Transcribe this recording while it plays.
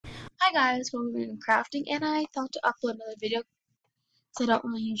Hi guys, welcome to crafting, and I thought to upload another video because I don't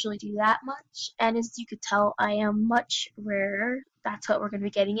really usually do that much. And as you could tell, I am much rarer. That's what we're going to be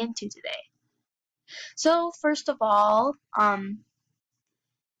getting into today. So first of all, the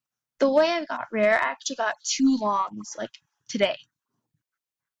way I got rare, I actually got two longs like today.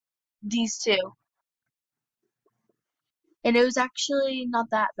 These two, and it was actually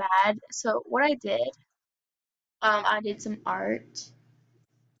not that bad. So what I did some art.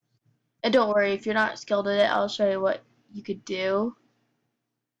 And don't worry, if you're not skilled at it, I'll show you what you could do.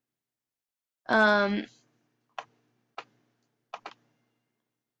 Um,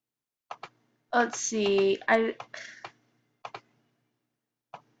 let's see.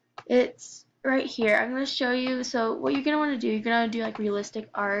 It's right here. I'm going to show you. So what you're going to want to do, you're going to do like realistic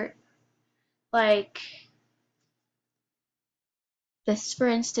art. Like this, for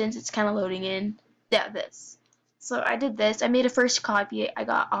instance, it's kind of loading in. Yeah, this. So I did this. I made a first copy. I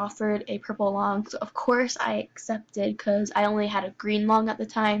got offered a purple long. So of course I accepted because I only had a green long at the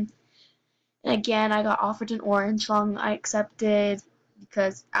time. And again, I got offered an orange long. I accepted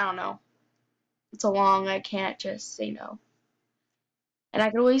because, I don't know, it's a long. I can't just say no. And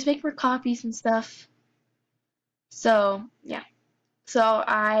I could always make more copies and stuff. So, yeah. So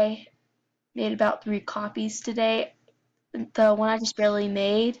I made about 3 copies today. The one I just barely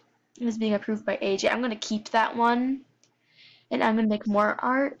made is being approved by AJ. I'm going to keep that one, and I'm going to make more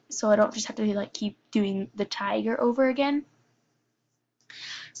art so I don't just have to like keep doing the tiger over again.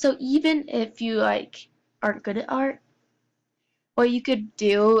 So even if you like aren't good at art, what you could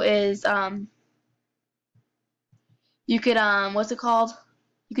do is you could what's it called?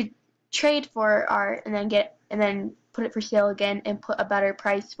 You could trade for art and then put it for sale again and put a better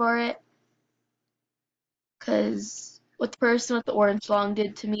price for it. Cause what the person with the orange long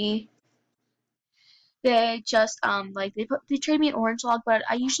did to me, they just like they trade me an orange log, but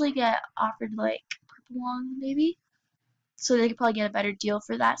I usually get offered like purple long maybe. So they could probably get a better deal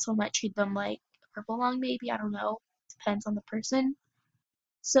for that. So I might trade them like a purple long maybe. I don't know. Depends on the person.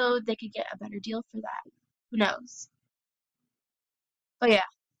 So they could get a better deal for that. Who knows? But yeah.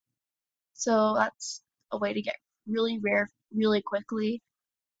 So that's a way to get really rare really quickly.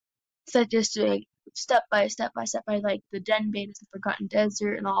 Instead of just doing step by step by step by like the Denbei and the Forgotten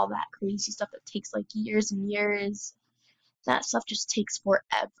Desert and all that crazy stuff that takes like years and years. That stuff just takes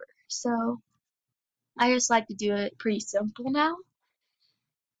forever. So I just like to do it pretty simple now.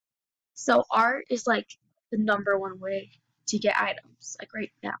 So art is like the #1 way to get items, like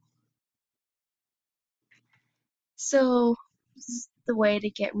right now. So this is the way to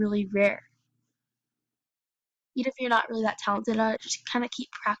get really rare. Even if you're not really that talented at it, just kind of keep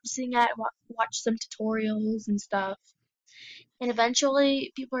practicing at it, watch some tutorials and stuff. And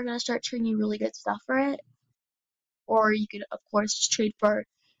eventually people are going to start trading you really good stuff for it. Or you could, of course, just trade for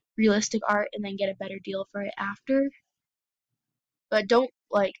realistic art and then get a better deal for it after. But don't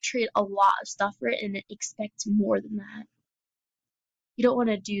like trade a lot of stuff for it and expect more than that. You don't want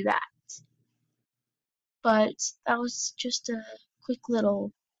to do that. But that was just a quick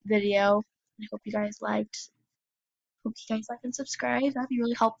little video. I hope you guys liked. Hope you guys like and subscribe. That'd be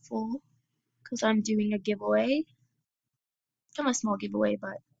really helpful because I'm doing a giveaway. Kind of a small giveaway,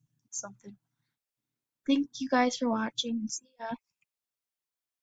 but it's something. Thank you guys for watching. See ya.